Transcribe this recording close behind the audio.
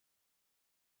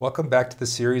Welcome back to the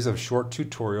series of short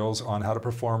tutorials on how to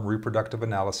perform reproductive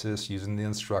analysis using the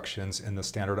instructions in the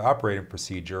standard operating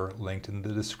procedure linked in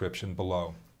the description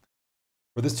below.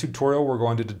 For this tutorial, we're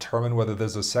going to determine whether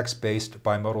there's a sex-based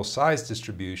bimodal size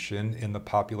distribution in the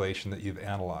population that you've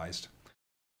analyzed.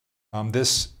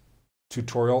 This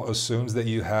tutorial assumes that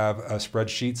you have a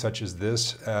spreadsheet such as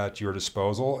this at your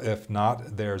disposal. If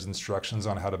not, there's instructions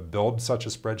on how to build such a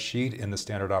spreadsheet in the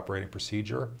standard operating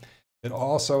procedure. It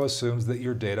also assumes that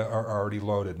your data are already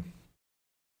loaded.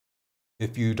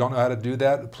 If you don't know how to do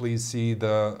that, please see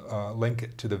the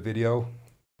link to the video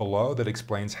below that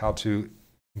explains how to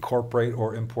incorporate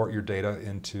or import your data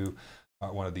into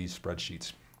one of these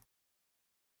spreadsheets.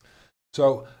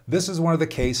 So this is one of the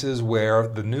cases where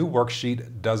the new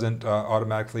worksheet doesn't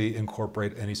automatically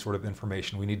incorporate any sort of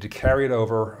information. We need to carry it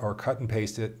over or cut and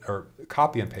paste it or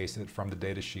copy and paste it from the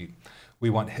data sheet. We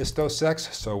want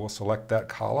histosex, so we'll select that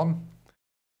column,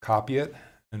 copy it,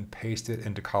 and paste it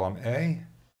into column A.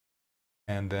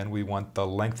 And then we want the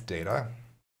length data.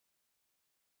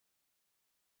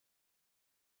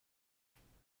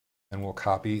 And we'll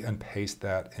copy and paste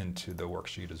that into the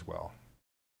worksheet as well.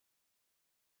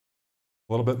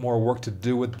 A little bit more work to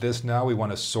do with this now. We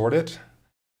want to sort it.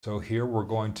 So here we're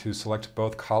going to select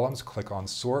both columns, click on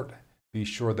sort. Be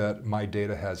sure that my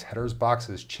data has headers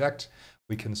boxes checked.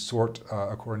 We can sort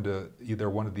according to either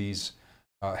one of these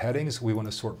headings. We want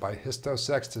to sort by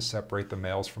histosex to separate the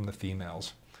males from the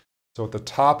females. So at the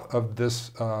top of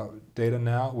this data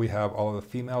now, we have all of the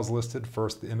females listed.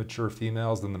 First the immature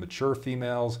females, then the mature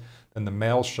females, then the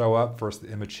males show up, first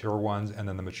the immature ones, and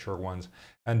then the mature ones.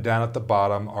 And down at the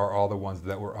bottom are all the ones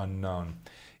that were unknown.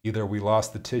 Either we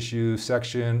lost the tissue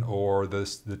section or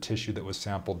the tissue that was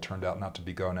sampled turned out not to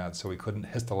be gonads, so we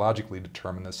couldn't histologically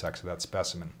determine the sex of that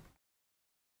specimen.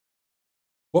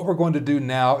 What we're going to do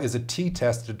now is a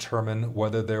t-test to determine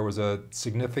whether there was a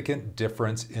significant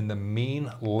difference in the mean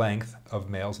length of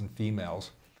males and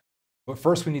females. But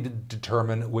first we need to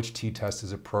determine which t-test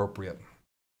is appropriate.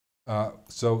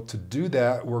 So to do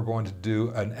that, we're going to do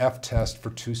an f-test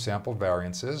for two sample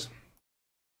variances.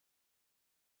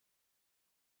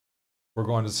 We're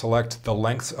going to select the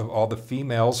lengths of all the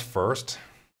females first.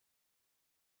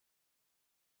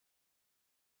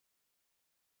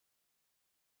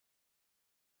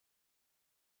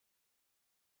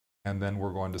 And then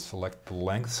we're going to select the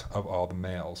lengths of all the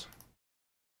males.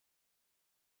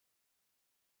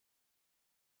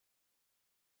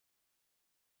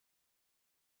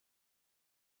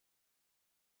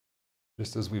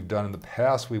 Just as we've done in the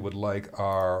past, we would like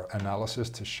our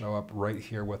analysis to show up right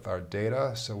here with our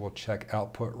data. So we'll check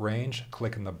output range,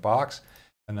 click in the box,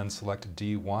 and then select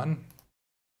D1.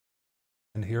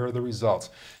 And here are the results.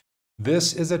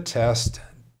 This is a test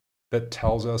that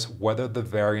tells us whether the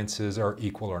variances are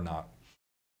equal or not.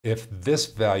 If this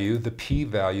value, the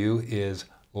p-value, is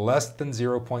less than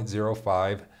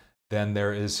 0.05, then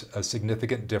there is a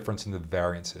significant difference in the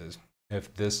variances.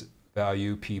 If this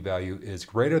value, p-value, is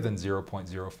greater than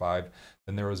 0.05,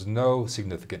 then there is no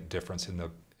significant difference in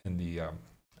the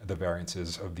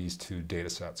variances of these two data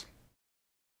sets.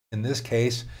 In this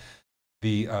case,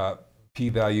 the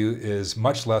p-value is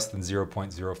much less than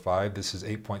 0.05. This is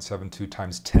 8.72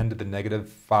 times 10 to the negative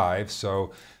 5,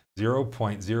 so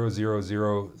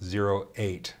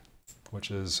 0.00008,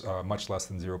 which is much less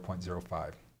than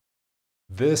 0.05.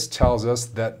 This tells us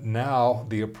that now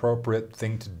the appropriate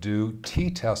thing to do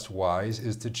t-test-wise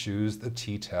is to choose the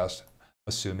t-test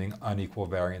assuming unequal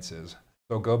variances.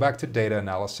 So go back to data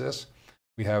analysis.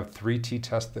 We have 3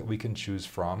 t-tests that we can choose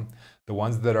from. The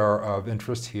ones that are of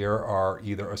interest here are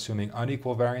either assuming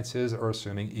unequal variances or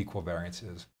assuming equal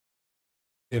variances.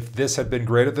 If this had been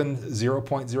greater than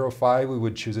 0.05, we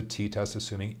would choose a t-test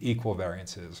assuming equal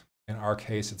variances. In our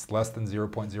case, it's less than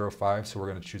 0.05, so we're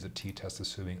going to choose a t-test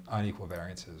assuming unequal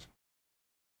variances.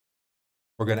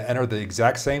 We're going to enter the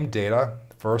exact same data.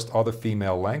 First, all the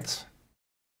female lengths.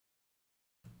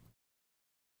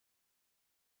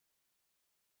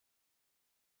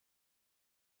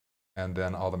 And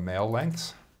then all the male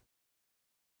lengths.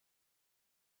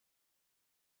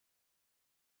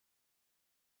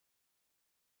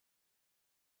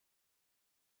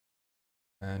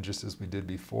 And just as we did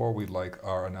before, we'd like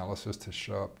our analysis to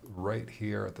show up right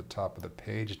here at the top of the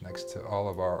page next to all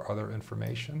of our other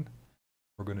information.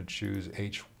 We're going to choose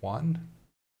H1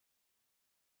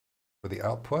 for the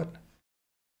output.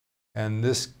 And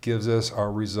this gives us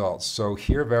our results. So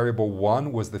here, variable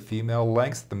 1 was the female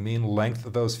length. The mean length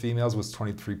of those females was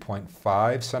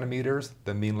 23.5 centimeters.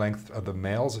 The mean length of the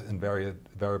males in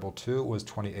variable 2 was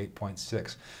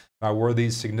 28.6. Now, were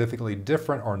these significantly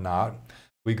different or not?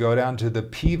 We go down to the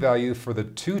p-value for the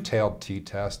two-tailed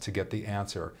t-test to get the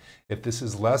answer. If this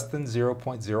is less than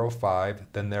 0.05,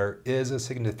 then there is a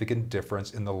significant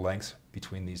difference in the lengths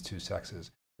between these two sexes.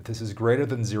 If this is greater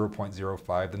than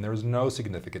 0.05, then there is no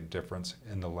significant difference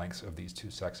in the lengths of these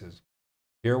two sexes.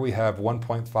 Here we have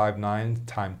 1.59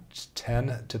 times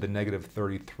 10 to the negative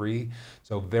 33,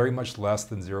 so very much less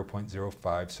than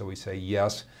 0.05. So we say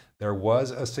yes, there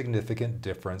was a significant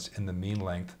difference in the mean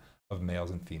length of males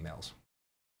and females.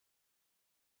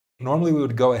 Normally we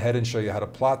would go ahead and show you how to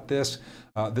plot this.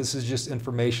 This is just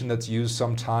information that's used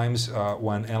sometimes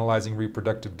when analyzing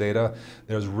reproductive data.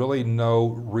 There's really no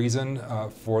reason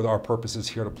for our purposes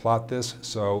here to plot this.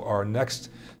 So our next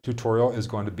tutorial is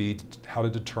going to be how to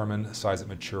determine size at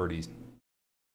maturity.